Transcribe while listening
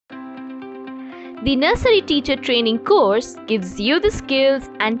The Nursery Teacher Training course gives you the skills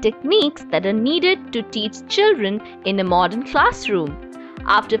and techniques that are needed to teach children in a modern classroom.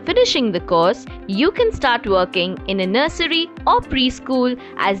 After finishing the course, you can start working in a nursery or preschool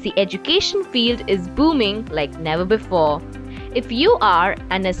as the education field is booming like never before. If you are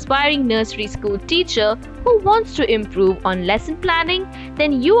an aspiring nursery school teacher who wants to improve on lesson planning,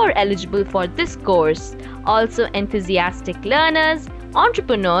 then you are eligible for this course. Also, enthusiastic learners,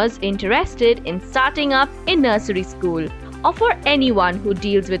 entrepreneurs interested in starting up a nursery school, or for anyone who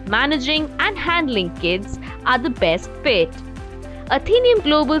deals with managing and handling kids are the best fit. Atheneum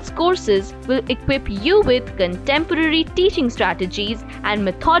Global's courses will equip you with contemporary teaching strategies and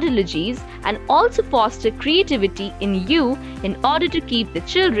methodologies and also foster creativity in you in order to keep the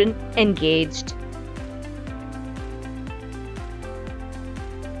children engaged.